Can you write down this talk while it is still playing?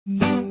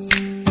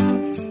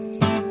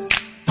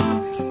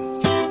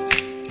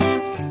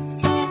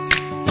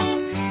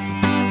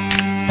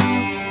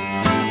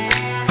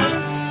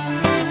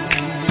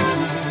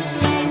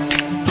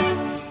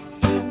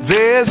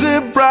There's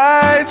a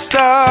bright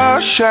star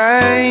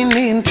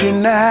shining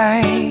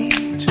tonight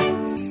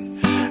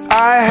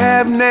I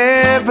have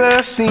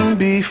never seen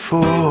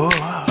before.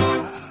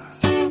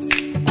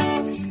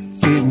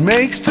 It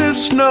makes the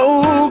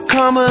snow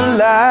come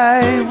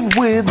alive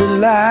with the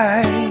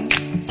light,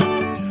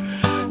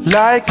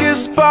 like a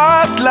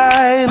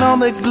spotlight on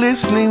the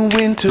glistening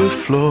winter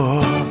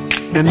floor.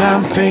 And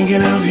I'm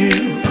thinking of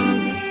you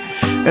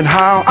and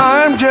how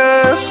I'm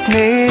just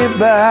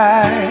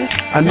nearby.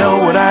 I know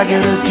what I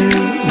gotta do,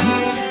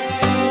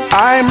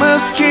 I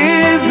must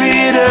give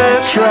it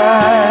a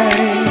try.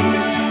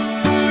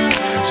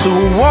 So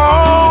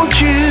won't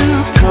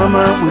you come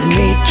up with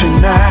me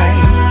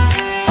tonight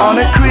on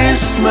a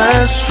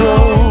Christmas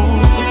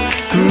stroll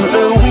through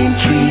a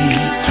wintry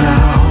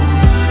town?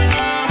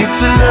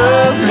 It's a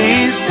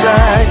lovely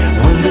sight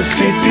when the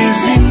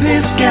city's in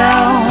this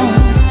gown.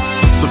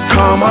 So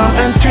come on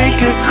and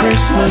take a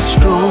Christmas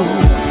stroll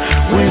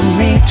with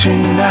me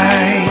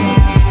tonight.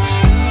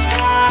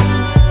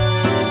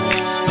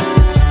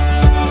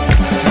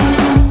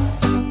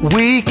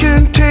 We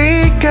can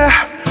take a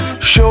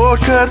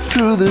shortcut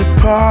through the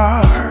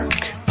park,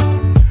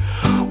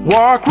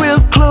 walk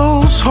real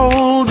close,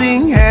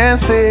 holding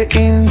hands there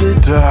in the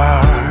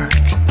dark.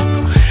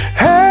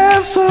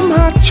 Have some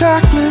hot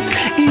chocolate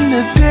in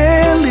a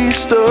deli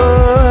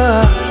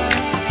store.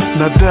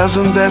 Now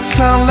doesn't that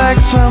sound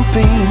like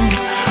something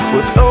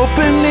worth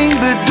opening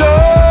the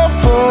door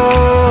for?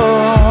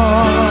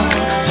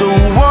 So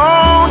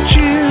won't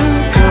you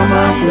come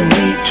up with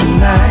me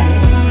tonight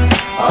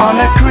on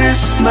a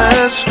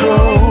Christmas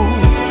stroll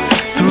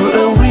through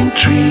a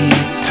wintry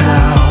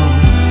town?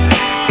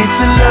 It's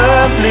a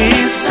lovely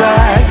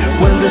sight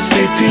when the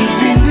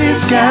city's in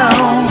this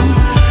gown.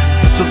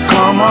 So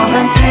come on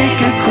and take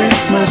a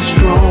Christmas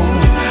stroll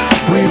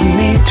with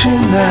me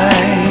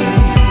tonight.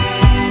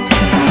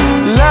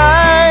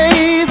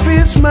 Life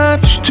is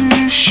much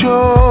too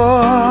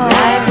short,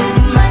 life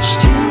is much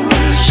too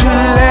short to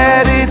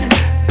let it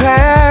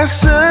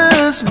pass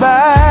us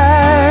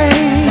by.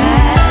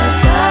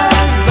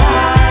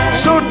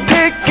 So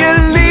take a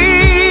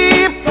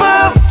leap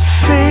of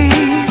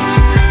faith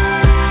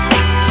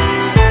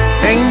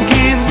and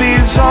give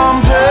these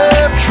arms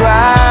a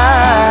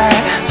try.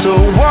 So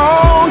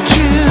won't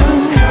you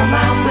come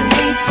out with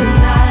me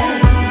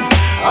tonight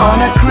on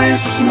a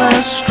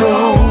Christmas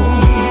stroll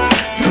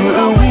through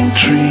a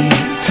wintry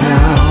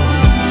town?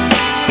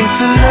 It's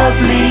a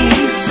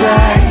lovely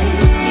sight.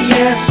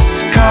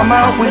 Yes, come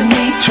out with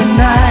me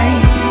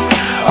tonight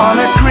on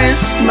a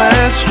Christmas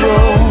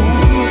stroll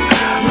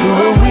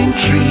through a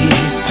wintry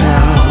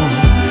town.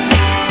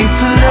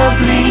 It's a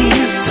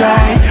lovely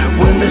sight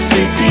when the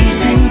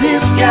city's in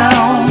this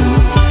gown.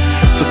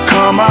 So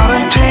come out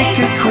and take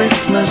a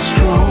Christmas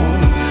stroll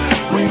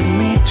with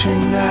me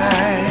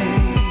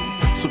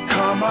tonight. So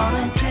come out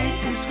and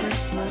take this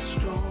Christmas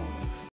stroll.